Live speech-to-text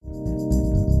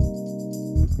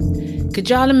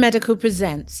Kajala Medical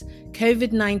presents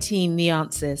COVID-19 The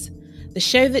Answers, the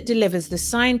show that delivers the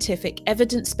scientific,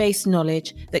 evidence-based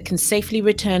knowledge that can safely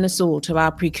return us all to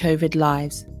our pre-COVID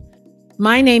lives.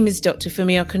 My name is Dr.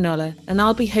 Fumi Okunola, and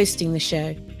I'll be hosting the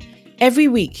show. Every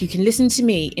week, you can listen to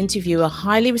me interview a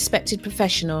highly respected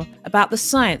professional about the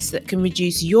science that can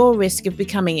reduce your risk of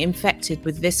becoming infected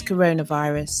with this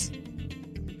coronavirus.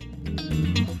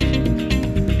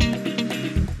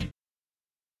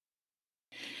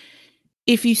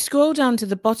 If you scroll down to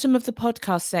the bottom of the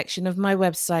podcast section of my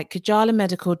website,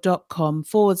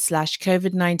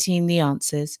 kajalamedical.com/COVID-19 The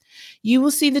Answers, you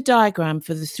will see the diagram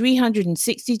for the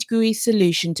 360-degree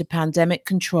solution to pandemic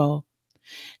control.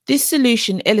 This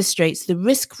solution illustrates the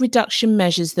risk reduction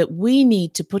measures that we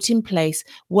need to put in place,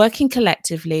 working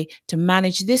collectively to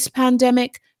manage this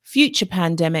pandemic, future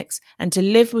pandemics, and to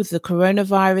live with the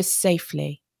coronavirus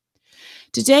safely.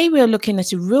 Today, we are looking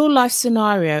at a real-life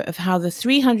scenario of how the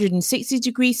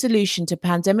 360-degree solution to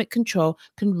pandemic control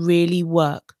can really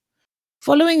work.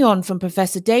 Following on from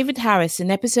Professor David Harris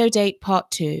in Episode 8,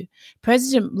 Part 2,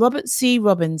 President Robert C.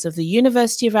 Robbins of the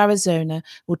University of Arizona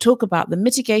will talk about the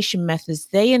mitigation methods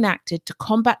they enacted to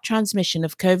combat transmission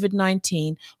of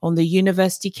COVID-19 on the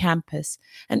university campus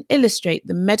and illustrate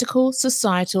the medical,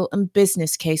 societal, and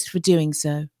business case for doing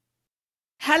so.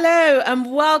 Hello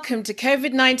and welcome to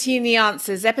COVID-19 The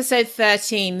Answers, Episode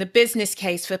 13, The Business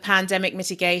Case for Pandemic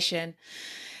Mitigation.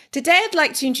 Today I'd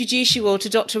like to introduce you all to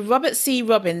Dr. Robert C.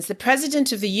 Robbins, the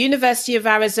President of the University of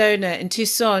Arizona in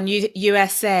Tucson,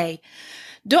 USA.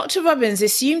 Dr. Robbins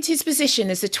assumed his position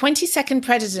as the 22nd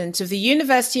President of the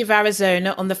University of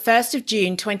Arizona on the 1st of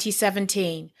June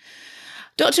 2017.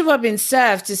 Dr. Robbins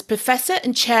served as Professor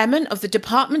and Chairman of the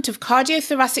Department of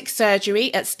Cardiothoracic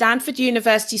Surgery at Stanford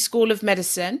University School of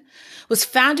Medicine, was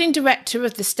Founding Director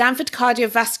of the Stanford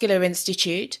Cardiovascular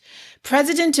Institute,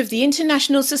 President of the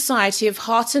International Society of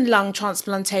Heart and Lung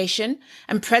Transplantation,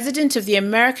 and President of the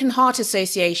American Heart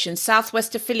Association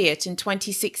Southwest Affiliate in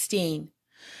 2016.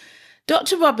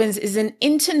 Dr. Robbins is an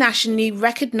internationally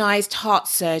recognized heart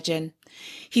surgeon.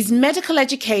 His medical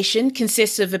education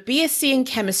consists of a BSc in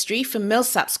chemistry from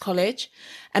Millsaps College,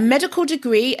 a medical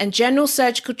degree and general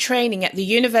surgical training at the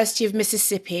University of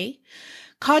Mississippi,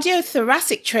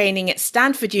 cardiothoracic training at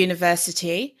Stanford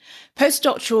University,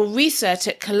 postdoctoral research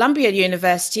at Columbia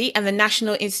University and the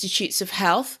National Institutes of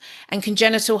Health, and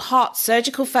congenital heart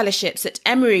surgical fellowships at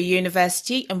Emory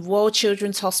University and Royal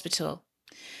Children's Hospital.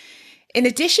 In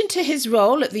addition to his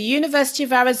role at the University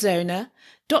of Arizona,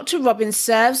 Dr. Robbins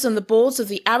serves on the boards of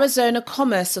the Arizona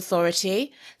Commerce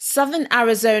Authority, Southern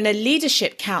Arizona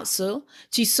Leadership Council,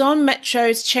 Tucson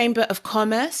Metro's Chamber of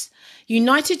Commerce,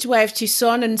 United Way of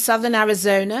Tucson and Southern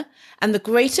Arizona, and the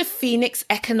Greater Phoenix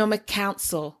Economic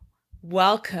Council.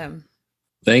 Welcome.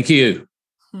 Thank you.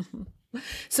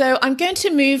 So I'm going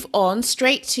to move on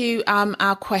straight to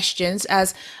our questions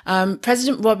as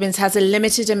President Robbins has a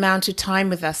limited amount of time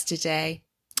with us today.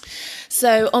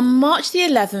 So on March the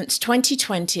 11th,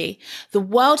 2020, the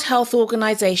World Health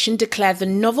Organization declared the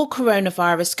novel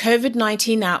coronavirus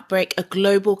COVID-19 outbreak a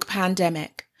global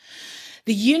pandemic.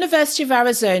 The University of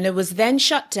Arizona was then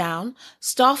shut down,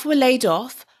 staff were laid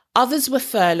off, others were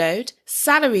furloughed,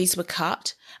 salaries were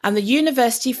cut, and the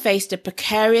university faced a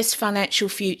precarious financial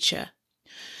future.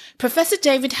 Professor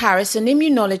David Harris, an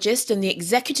immunologist and the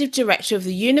executive director of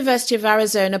the University of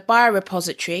Arizona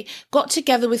Biorepository, got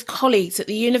together with colleagues at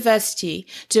the university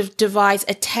to devise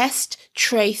a test,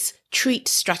 trace, treat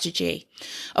strategy,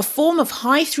 a form of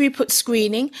high-throughput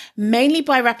screening, mainly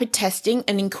by rapid testing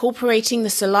and incorporating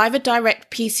the saliva direct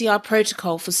PCR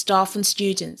protocol for staff and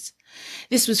students.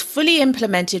 This was fully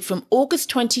implemented from August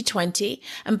 2020,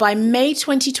 and by May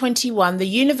 2021, the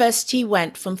university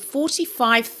went from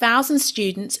 45,000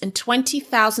 students and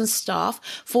 20,000 staff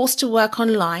forced to work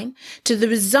online to the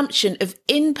resumption of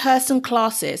in-person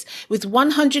classes with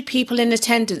 100 people in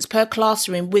attendance per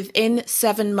classroom within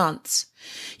 7 months.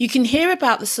 You can hear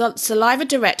about the Saliva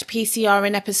Direct PCR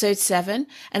in Episode 7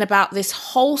 and about this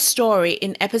whole story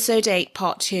in Episode 8,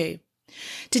 Part 2.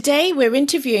 Today, we're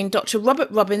interviewing Dr. Robert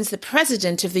Robbins, the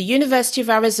President of the University of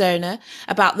Arizona,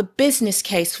 about the business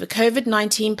case for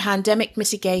COVID-19 pandemic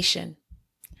mitigation.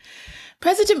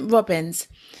 President Robbins,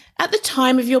 at the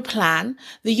time of your plan,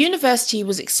 the university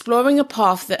was exploring a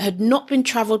path that had not been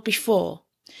traveled before.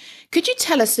 Could you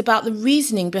tell us about the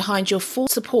reasoning behind your full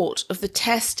support of the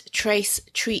test, trace,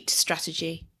 treat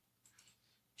strategy?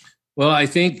 Well, I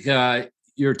think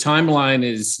your timeline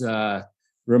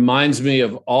reminds me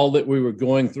of all that we were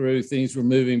going through. Things were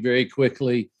moving very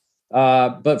quickly.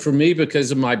 But for me,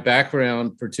 because of my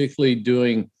background, particularly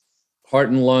doing heart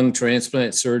and lung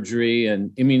transplant surgery and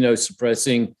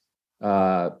immunosuppressing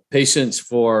patients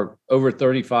for over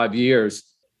 35 years,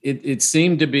 it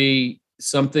seemed to be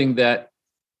something that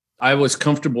I was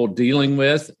comfortable dealing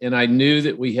with. And I knew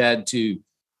that we had to,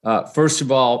 first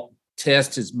of all,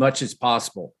 test as much as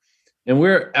possible. And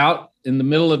we're out in the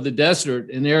middle of the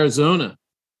desert in Arizona,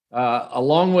 a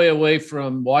long way away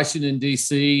from Washington,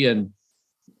 D.C. and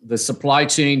the supply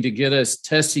chain to get us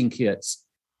testing kits.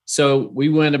 So we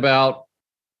went about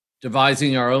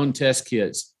devising our own test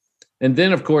kits. And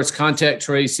then, of course, contact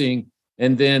tracing,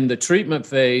 and then the treatment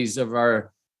phase of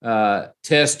our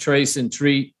test, trace, and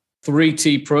treat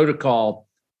 3T protocol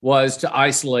was to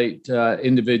isolate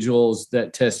individuals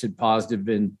that tested positive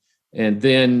and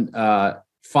then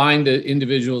find the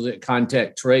individuals that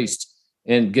contact traced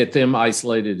and get them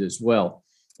isolated as well.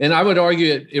 And I would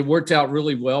argue it worked out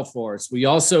really well for us. We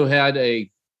also had a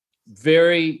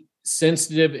very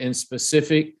sensitive and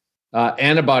specific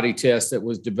antibody test that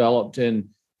was developed and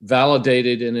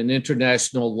validated in an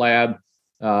international lab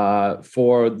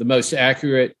for the most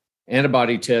accurate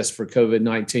antibody test for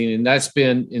COVID-19. And that's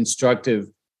been instructive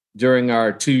during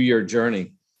our 2-year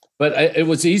journey. But it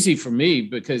was easy for me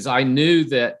because I knew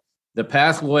that the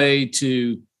pathway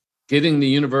to getting the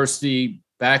university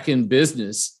back in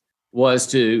business was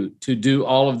to do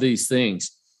all of these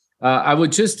things. I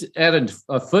would just add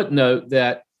a footnote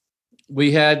that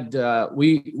we had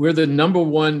we're the number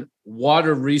one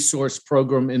water resource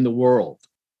program in the world,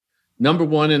 number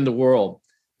one in the world,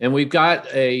 and we've got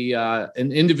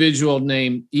an individual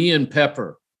named Ian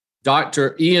Pepper,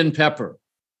 Dr. Ian Pepper.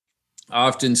 I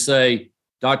often say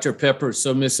Dr. Pepper is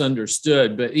so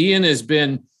misunderstood, but Ian has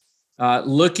been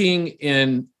looking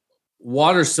in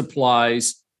water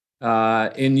supplies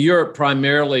in Europe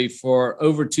primarily for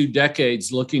over 2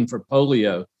 decades, looking for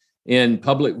polio in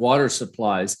public water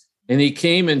supplies. And he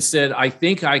came and said, I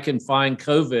think I can find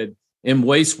COVID in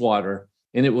wastewater.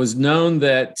 And it was known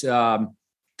that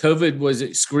COVID was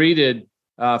excreted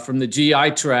from the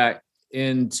GI tract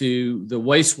into the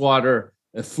wastewater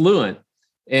effluent.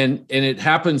 And it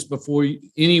happens before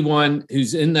anyone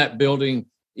who's in that building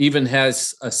even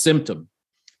has a symptom.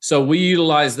 So we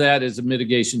utilize that as a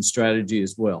mitigation strategy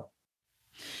as well.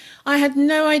 I had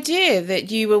no idea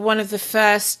that you were one of the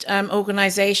first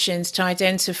organizations to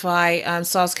identify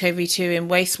SARS-CoV-2 in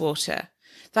wastewater.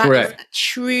 That Correct. Is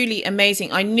truly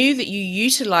amazing. I knew that you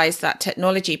utilized that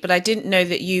technology, but I didn't know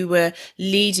that you were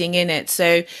leading in it.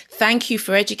 So thank you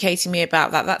for educating me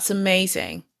about that. That's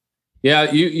amazing.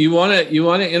 Yeah, you want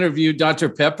to interview Dr.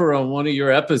 Pepper on one of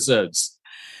your episodes.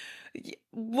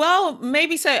 Well,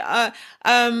 maybe so.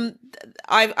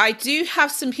 I do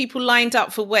have some people lined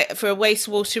up for a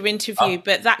wastewater interview,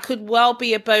 but that could well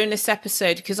be a bonus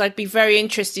episode because I'd be very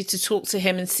interested to talk to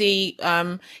him and see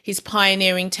his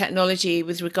pioneering technology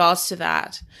with regards to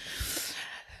that.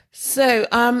 So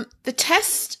the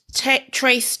test,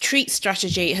 trace, treat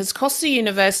strategy has cost the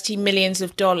university millions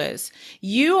of dollars.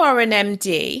 You are an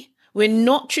MD. We're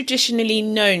not traditionally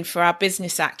known for our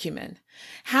business acumen.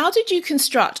 How did you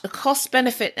construct a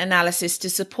cost-benefit analysis to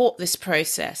support this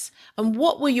process? And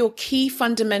what were your key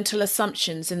fundamental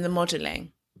assumptions in the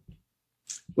modeling?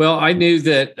 Well, I knew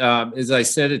that, as I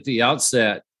said at the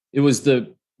outset, it was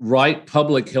the right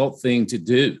public health thing to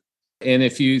do. And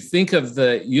if you think of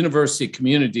the university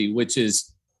community, which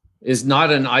is not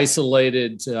an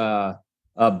isolated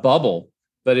bubble,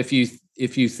 but if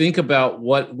you think about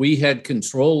what we had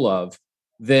control of,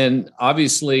 then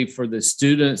obviously for the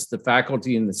students, the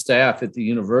faculty, and the staff at the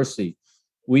university,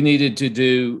 we needed to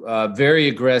do very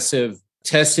aggressive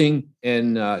testing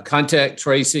and contact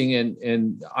tracing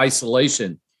and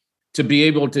isolation to be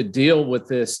able to deal with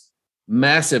this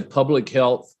massive public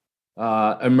health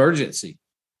emergency.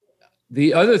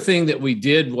 The other thing that we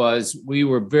did was we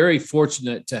were very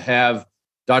fortunate to have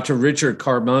Dr. Richard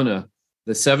Carmona,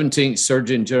 the 17th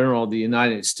Surgeon General of the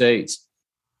United States,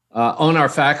 on our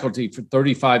faculty for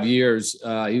 35 years.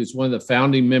 He was one of the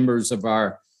founding members of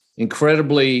our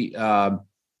incredibly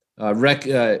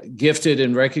gifted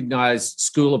and recognized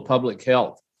School of Public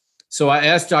Health. So I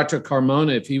asked Dr.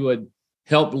 Carmona if he would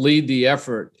help lead the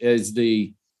effort as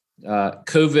the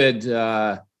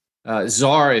COVID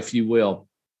czar, if you will.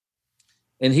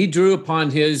 And he drew upon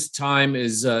his time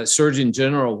as Surgeon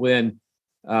General when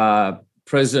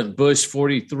President Bush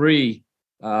 43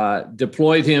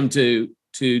 deployed him to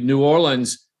New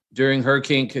Orleans during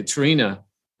Hurricane Katrina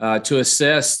to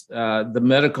assess the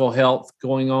medical health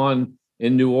going on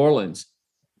in New Orleans.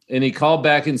 And he called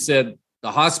back and said,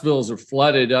 the hospitals are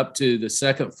flooded up to the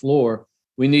second floor.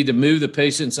 We need to move the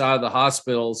patients out of the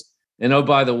hospitals. And oh,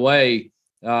 by the way,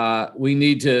 we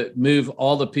need to move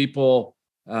all the people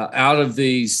out of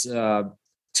these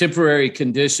temporary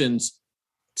conditions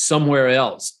somewhere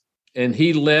else. and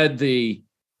he led the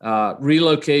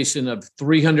relocation of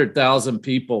 300,000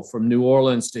 people from New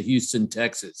Orleans to Houston,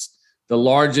 Texas, the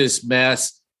largest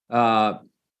mass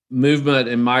movement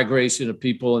and migration of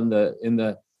people in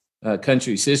the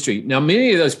country's history. Now,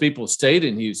 many of those people stayed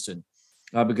in Houston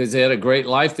because they had a great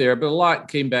life there, but a lot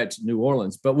came back to New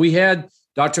Orleans. But we had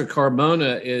Dr.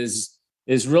 Carmona is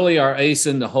really our ace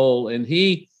in the hole, and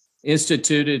he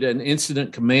instituted an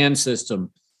incident command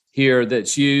system here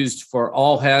that's used for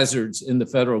all hazards in the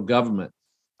federal government.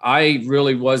 I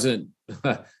really wasn't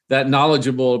that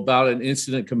knowledgeable about an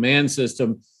incident command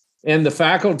system, and the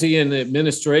faculty and the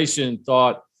administration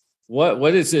thought,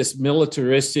 what is this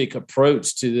militaristic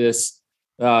approach to this,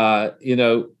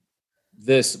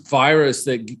 this virus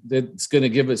that's going to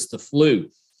give us the flu?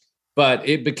 But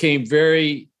it became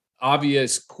very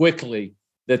obvious quickly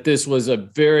that this was a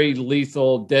very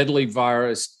lethal, deadly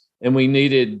virus, and we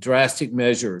needed drastic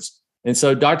measures. And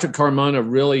so Dr. Carmona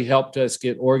really helped us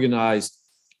get organized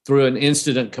through an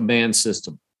incident command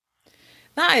system.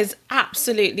 That is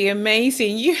absolutely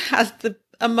amazing. You had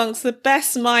amongst the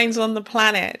best minds on the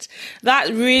planet. That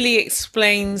really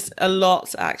explains a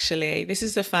lot, actually. This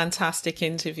is a fantastic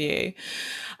interview.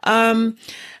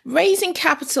 Raising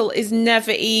capital is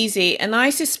never easy, and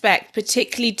I suspect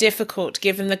particularly difficult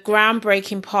given the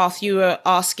groundbreaking path you were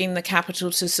asking the capital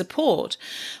to support.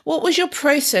 What was your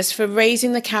process for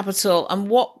raising the capital, and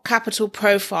what capital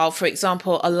profile, for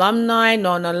example, alumni,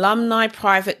 non-alumni,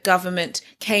 private government,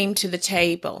 came to the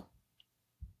table?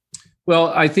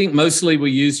 Well, I think mostly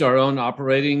we used our own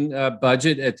operating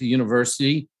budget at the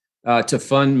university to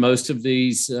fund most of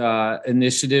these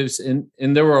initiatives,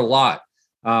 and there were a lot.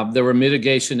 There were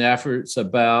mitigation efforts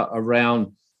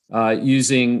around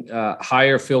using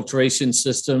higher filtration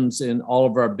systems in all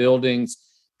of our buildings,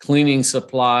 cleaning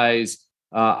supplies,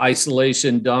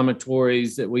 isolation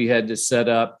dormitories that we had to set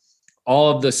up,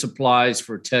 all of the supplies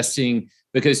for testing,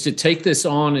 because to take this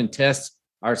on and test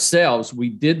ourselves, we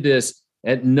did this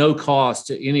at no cost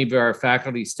to any of our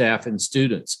faculty, staff, and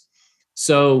students.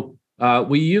 So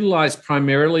we utilized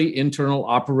primarily internal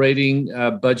operating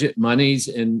budget monies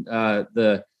and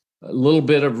the little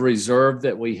bit of reserve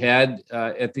that we had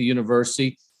at the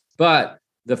university. But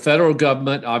the federal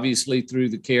government, obviously through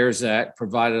the CARES Act,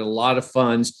 provided a lot of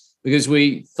funds because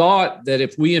we thought that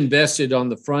if we invested on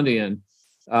the front end,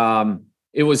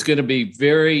 it was going to be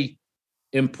very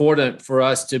important for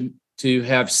us to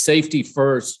have safety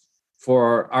first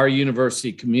for our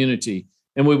university community,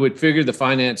 and we would figure the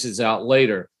finances out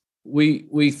later.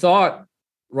 We thought,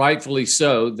 rightfully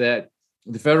so, that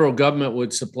the federal government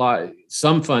would supply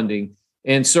some funding,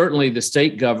 and certainly the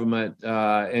state government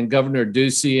and Governor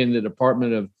Ducey and the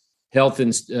Department of Health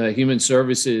and Human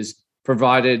Services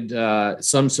provided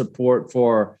some support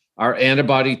for our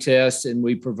antibody tests, and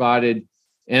we provided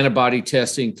antibody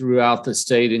testing throughout the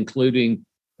state, including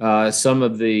some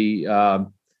of the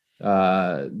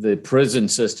prison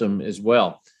system as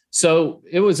well. So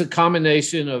it was a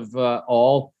combination of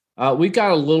all. We got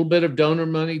a little bit of donor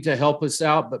money to help us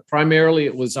out, but primarily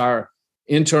it was our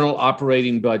internal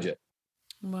operating budget.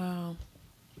 Wow.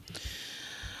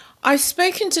 I've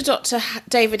spoken to Dr.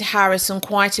 David Harris on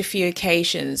quite a few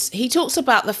occasions. He talks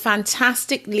about the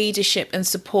fantastic leadership and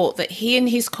support that he and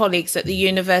his colleagues at the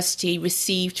university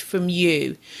received from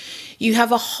you. You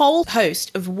have a whole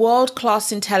host of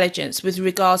world-class intelligence with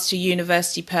regards to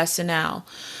university personnel.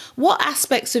 What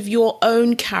aspects of your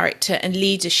own character and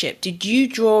leadership did you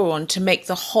draw on to make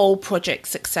the whole project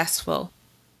successful?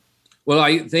 Well,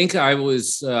 I think I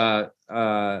was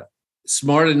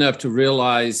smart enough to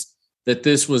realize that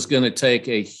this was going to take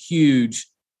a huge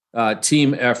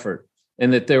team effort,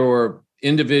 and that there were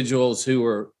individuals who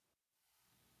were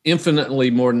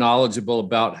infinitely more knowledgeable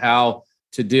about how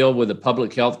to deal with a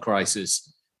public health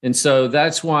crisis. And so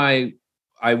that's why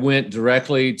I went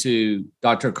directly to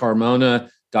Dr. Carmona,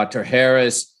 Dr.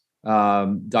 Harris,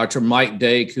 Dr. Mike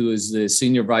Dake, who is the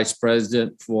Senior Vice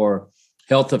President for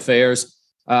Health Affairs.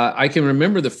 I can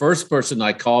remember the first person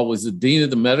I called was the Dean of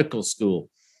the Medical School,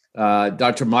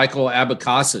 Dr. Michael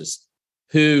Abacasas,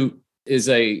 who is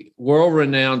a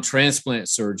world-renowned transplant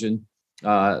surgeon,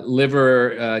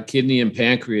 liver, kidney, and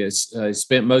pancreas.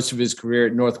 Spent most of his career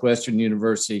at Northwestern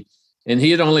University, and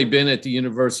he had only been at the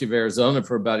University of Arizona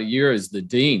for about a year as the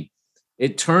dean.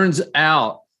 It turns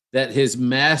out that his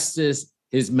master's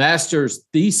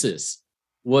thesis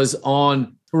was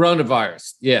on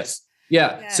coronavirus. Yes.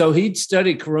 Yeah. So he'd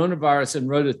studied coronavirus and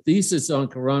wrote a thesis on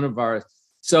coronavirus.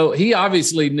 So he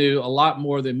obviously knew a lot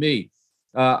more than me.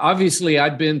 Obviously,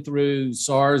 I'd been through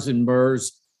SARS and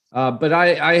MERS, but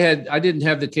I didn't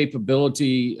have the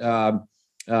capability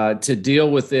to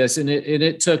deal with this, and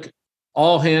it took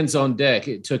all hands on deck.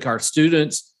 It took our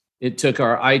students, it took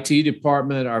our IT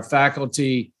department, our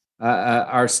faculty,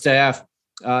 our staff.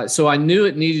 So I knew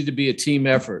it needed to be a team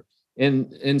effort.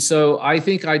 And so I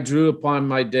think I drew upon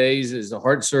my days as a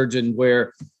heart surgeon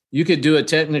where you could do a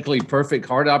technically perfect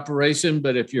heart operation,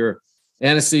 but if your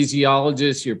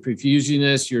anesthesiologist, your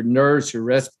perfusionist, your nurse, your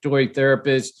respiratory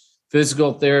therapist,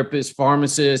 physical therapist,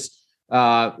 pharmacist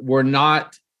were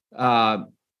not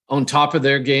on top of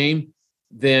their game,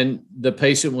 then the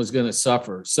patient was going to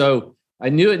suffer. So I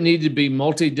knew it needed to be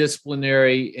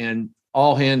multidisciplinary and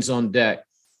all hands on deck.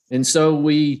 And so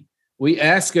we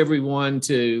asked everyone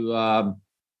to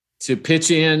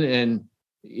pitch in, and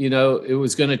it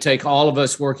was going to take all of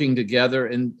us working together.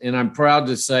 And I'm proud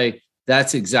to say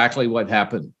that's exactly what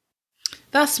happened.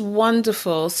 That's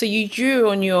wonderful. So you drew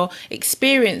on your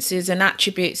experiences and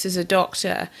attributes as a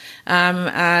doctor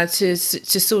to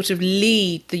sort of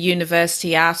lead the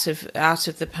university out of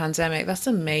the pandemic. That's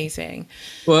amazing.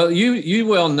 Well, you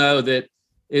well know that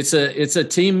it's a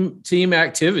team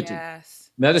activity. Yes.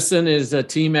 Medicine is a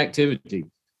team activity.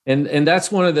 And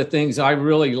that's one of the things I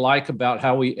really like about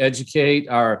how we educate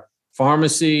our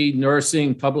pharmacy,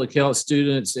 nursing, public health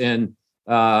students, and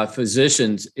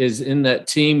physicians is in that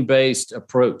team-based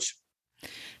approach.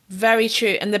 Very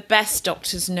true. And the best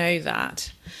doctors know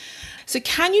that. So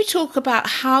can you talk about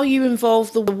how you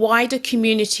involved the wider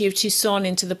community of Tucson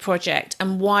into the project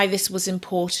and why this was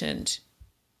important?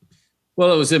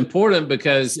 Well, it was important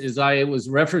because, as I was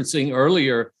referencing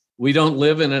earlier, we don't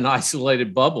live in an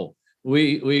isolated bubble.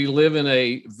 We live in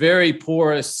a very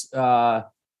porous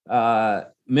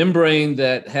membrane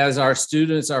that has our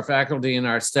students, our faculty, and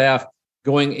our staff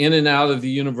going in and out of the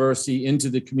university into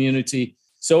the community.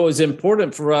 So it was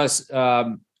important for us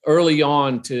early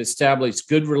on to establish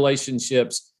good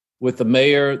relationships with the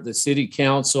mayor, the city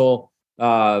council,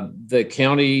 the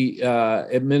county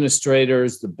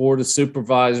administrators, the board of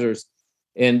supervisors,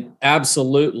 and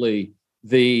absolutely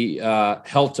the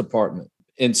health department.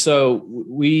 And so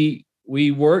we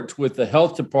worked with the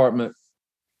health department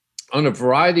on a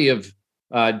variety of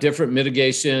different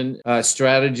mitigation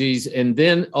strategies, and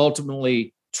then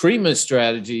ultimately treatment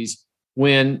strategies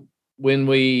when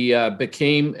we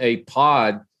became a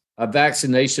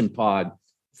vaccination pod,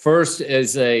 first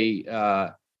as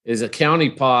a county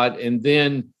pod, and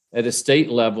then at a state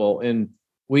level. And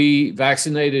we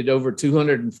vaccinated over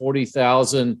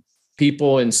 240,000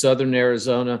 people in Southern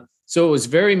Arizona. So it was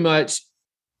very much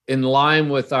in line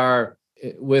with our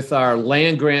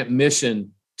land grant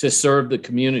mission to serve the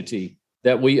community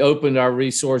that we opened our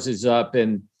resources up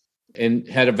and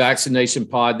had a vaccination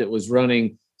pod that was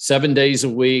running 7 days a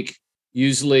week,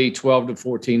 usually 12 to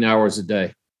 14 hours a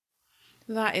day.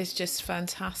 That is just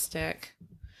fantastic.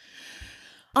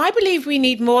 I believe we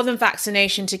need more than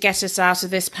vaccination to get us out of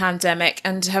this pandemic,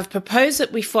 and have proposed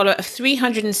that we follow a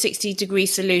 360-degree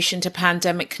solution to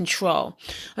pandemic control.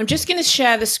 I'm just going to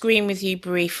share the screen with you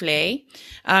briefly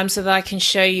so that I can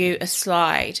show you a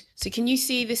slide. So can you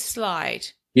see this slide?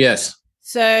 Yes.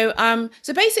 So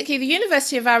basically, the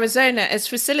University of Arizona has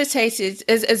facilitated,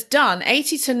 has done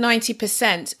 80 to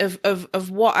 90% of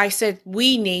what I said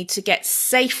we need to get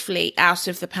safely out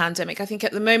of the pandemic. I think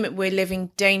at the moment we're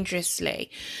living dangerously,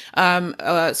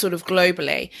 sort of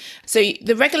globally. So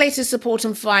the regulator support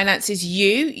and finance is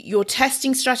your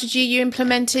testing strategy you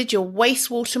implemented, your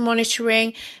wastewater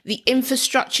monitoring, the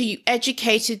infrastructure you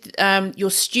educated,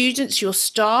 your students, your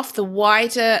staff, the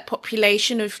wider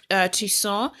population of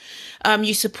Tucson.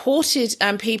 You supported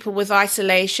people with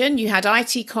isolation, you had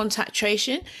IT contact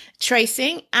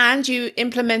tracing, and you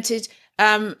implemented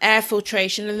air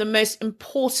filtration, and the most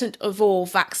important of all,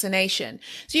 vaccination.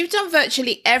 So you've done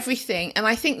virtually everything. And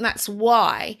I think that's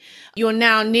why you're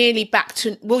now nearly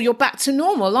you're back to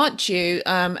normal, aren't you,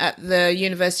 at the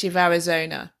University of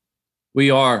Arizona?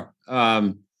 We are. I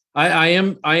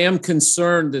am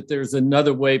concerned that there's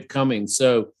another wave coming.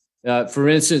 So, for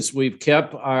instance, we've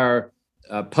kept our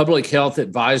public health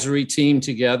advisory team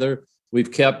together. We've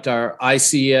kept our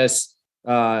ICS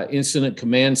incident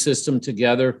command system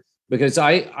together because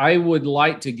I would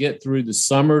like to get through the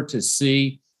summer to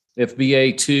see if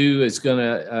BA2 is going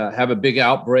to have a big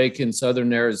outbreak in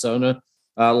Southern Arizona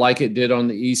like it did on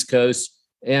the East Coast.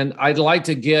 And I'd like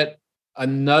to get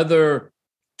another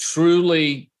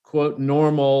truly, quote,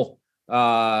 normal,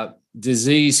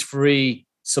 disease-free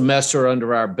semester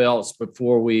under our belts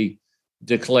before we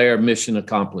declare mission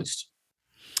accomplished.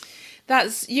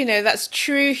 That's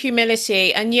true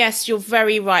humility. And yes, you're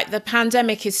very right. The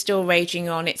pandemic is still raging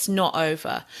on. It's not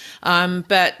over.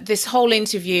 But this whole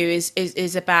interview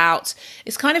is about,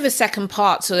 it's kind of a second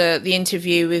part to the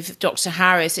interview with Dr.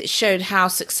 Harris. It showed how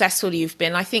successful you've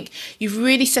been. I think you've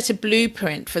really set a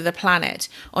blueprint for the planet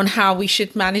on how we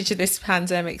should manage this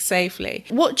pandemic safely.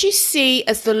 What do you see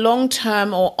as the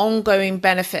long-term or ongoing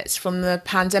benefits from the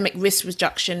pandemic risk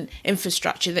reduction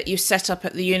infrastructure that you've set up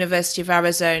at the University of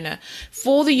Arizona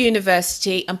for the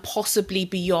university and possibly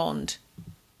beyond?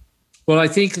 Well, I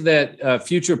think that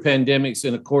future pandemics,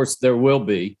 and of course there will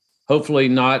be, hopefully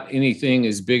not anything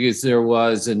as big as there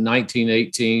was in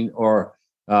 1918 or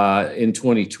in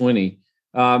 2020.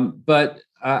 But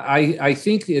I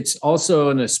think it's also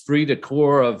an esprit de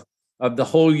corps of the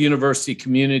whole university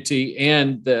community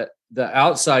and the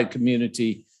outside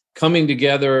community coming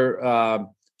together,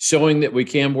 showing that we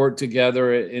can work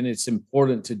together, and it's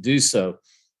important to do so.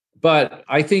 But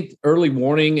I think early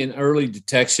warning and early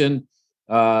detection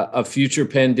of future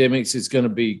pandemics is going to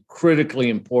be critically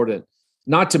important,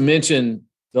 not to mention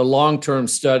the long-term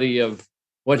study of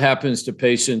what happens to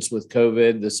patients with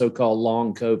COVID, the so-called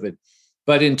long COVID.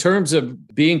 But in terms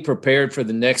of being prepared for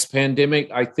the next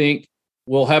pandemic, I think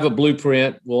we'll have a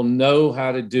blueprint. We'll know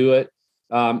how to do it.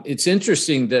 It's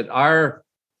interesting that our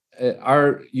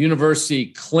university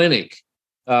clinic,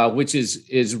 which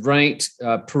is ranked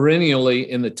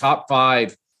perennially in the top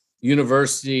 5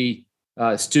 university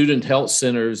student health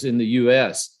centers in the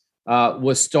U.S.,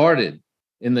 was started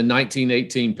in the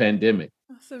 1918 pandemic.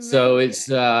 So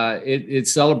it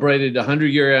celebrated a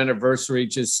 100-year anniversary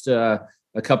just a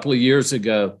couple of years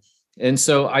ago. And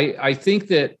so I think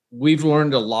that we've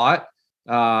learned a lot,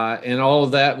 and all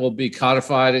of that will be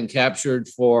codified and captured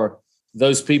for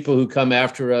those people who come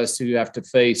after us who have to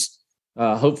face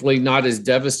hopefully not as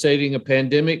devastating a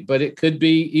pandemic, but it could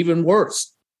be even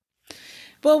worse.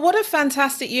 Well, what a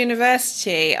fantastic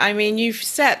university. I mean, you've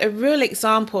set a real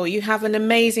example. You have an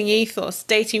amazing ethos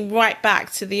dating right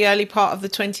back to the early part of the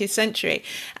 20th century.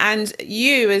 And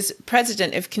you as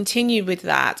president have continued with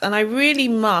that. And I really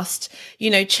must,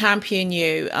 champion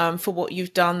you for what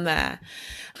you've done there.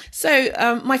 So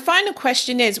my final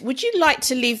question is, would you like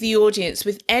to leave the audience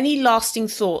with any lasting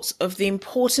thoughts of the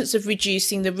importance of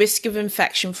reducing the risk of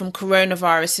infection from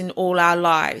coronavirus in all our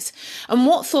lives? And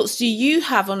what thoughts do you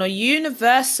have on a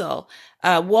universal,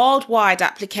 worldwide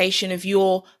application of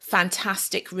your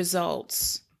fantastic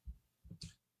results?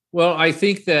 Well, I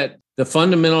think that the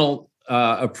fundamental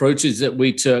approaches that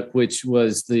we took, which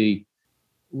was the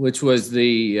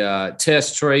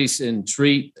test, trace, and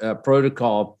treat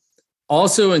protocol,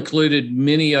 also included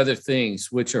many other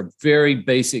things, which are very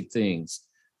basic things.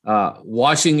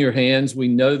 Washing your hands. We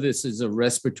know this is a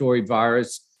respiratory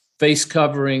virus, face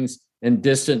coverings, and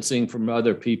distancing from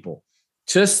other people.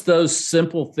 Just those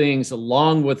simple things,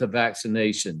 along with a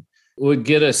vaccination, would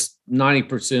get us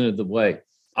 90% of the way.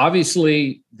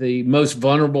 Obviously, the most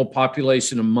vulnerable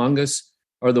population among us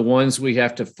are the ones we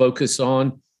have to focus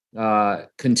on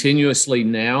continuously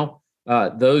now.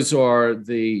 Those are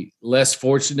the less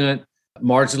fortunate,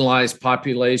 marginalized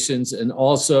populations, and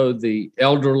also the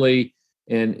elderly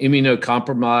and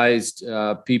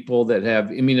immunocompromised people that have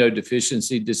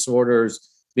immunodeficiency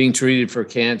disorders, being treated for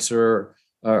cancer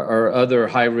or other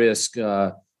high-risk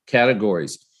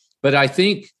categories. But I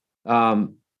think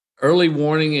early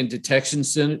warning and detection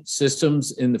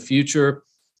systems in the future,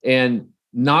 and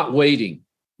not waiting,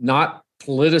 not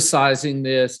politicizing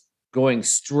this, going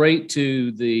straight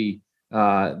to the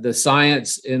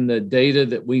science and the data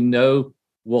that we know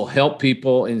will help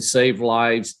people and save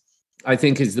lives, I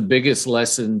think is the biggest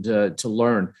lesson to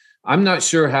learn. I'm not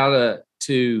sure how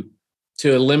to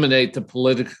eliminate the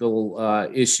political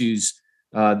issues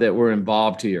that were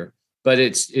involved here, but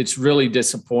it's really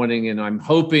disappointing, and I'm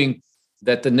hoping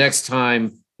that the next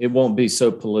time it won't be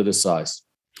so politicized.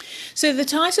 So the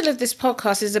title of this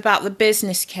podcast is about the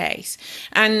business case,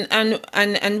 and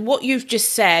what you've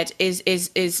just said is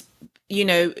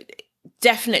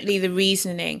definitely the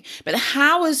reasoning. But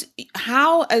how has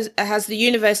the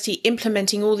university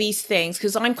implementing all these things?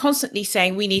 Because I'm constantly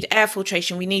saying we need air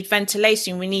filtration, we need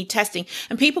ventilation, we need testing,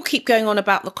 and people keep going on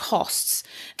about the costs.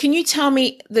 Can you tell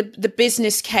me the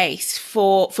business case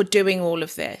for doing all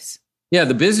of this? Yeah,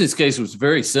 the business case was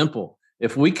very simple.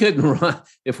 If we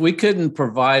couldn't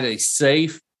provide a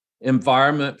safe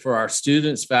environment for our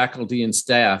students, faculty, and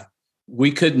staff,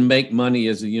 we couldn't make money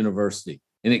as a university.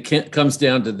 And it comes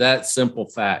down to that simple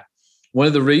fact. One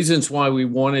of the reasons why we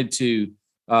wanted to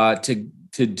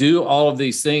do all of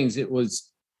these things, it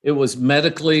was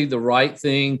medically the right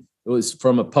thing. It was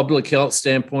from a public health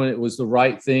standpoint, it was the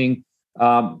right thing.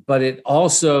 But it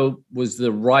also was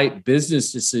the right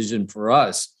business decision for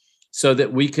us so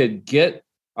that we could get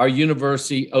our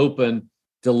university open,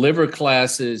 deliver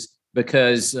classes,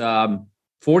 because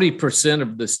 40%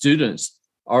 of the students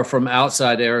are from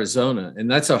outside Arizona.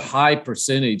 And that's a high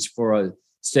percentage for a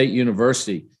state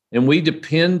university. And we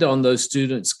depend on those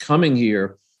students coming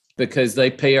here because they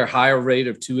pay a higher rate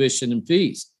of tuition and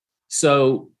fees.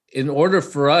 So in order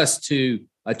for us to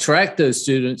attract those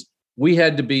students, we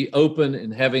had to be open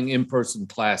and having in-person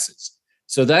classes.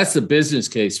 So that's the business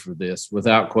case for this,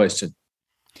 without question.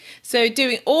 So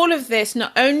doing all of this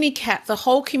not only kept the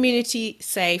whole community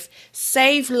safe,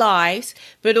 saved lives,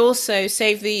 but also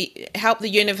helped the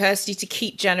university to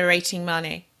keep generating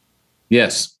money.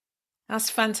 Yes. That's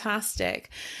fantastic.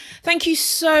 Thank you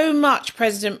so much,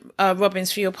 President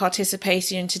Robbins, for your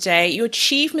participation today. Your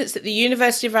achievements at the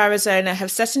University of Arizona have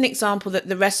set an example that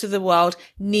the rest of the world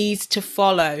needs to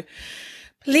follow.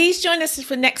 Please join us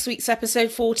for next week's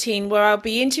episode 14, where I'll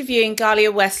be interviewing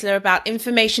Galia Wessler about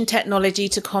information technology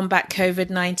to combat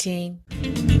COVID-19.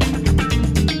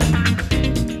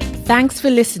 Thanks for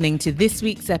listening to this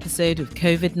week's episode of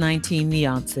COVID-19 The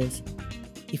Answers.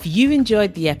 If you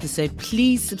enjoyed the episode,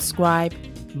 please subscribe,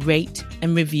 rate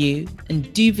and review,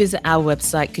 and do visit our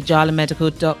website,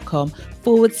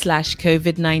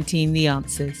 kajalamedical.com/COVID-19 The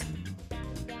Answers.